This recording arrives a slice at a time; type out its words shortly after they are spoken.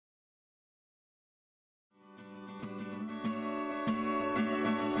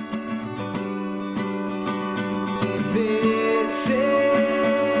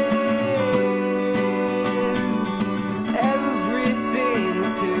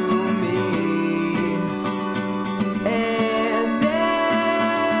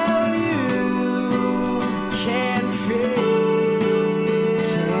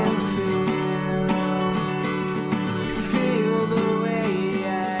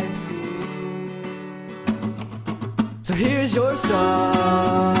So here's your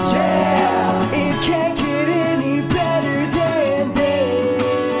song. Yeah, it can't get any better than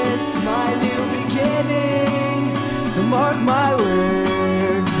this. My new beginning. So mark my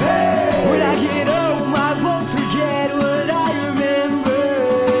words. Hey! When I get home, I won't forget what I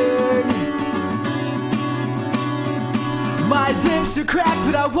remembered. My lips are cracked,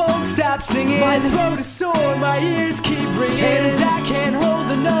 but I won't stop singing. My throat is sore, my ears keep ringing, and I can't hold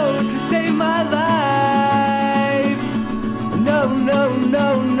the note to save my life. No, no,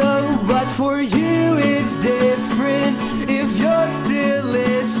 no, no, but for you it's different. If you're still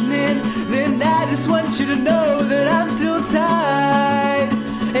listening, then I just want you to know that I'm still tied.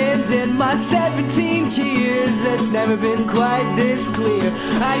 And in my 17 years, it's never been quite this clear.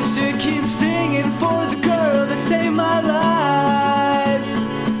 I should keep singing for the girl that saved my life.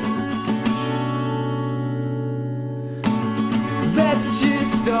 Let's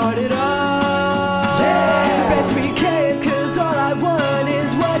just start it off. Yeah, the best we can, 'cause all I want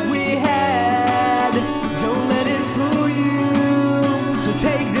is what we had. Don't let it fool you, so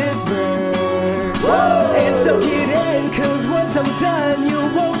take this verse. Woo! And soak it in, 'cause once I'm done, you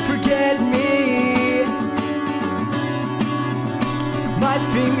won't forget me. My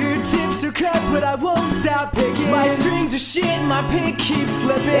fingertips are cut, but I won't stop picking. My strings are shit, my pick keeps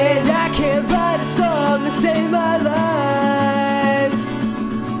slipping, and I can't write a song to save my life.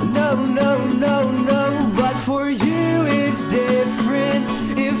 No, no, no, no, but for you it's different.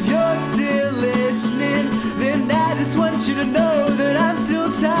 If you're still listening, then I just want you to know that I'm still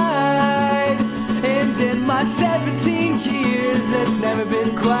tied. And in my 17 years, it's never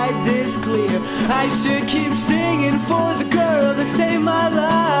been quite this clear. I should keep singing for the girl that saved my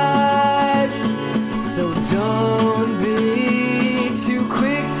life. So don't be too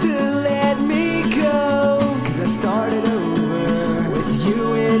quick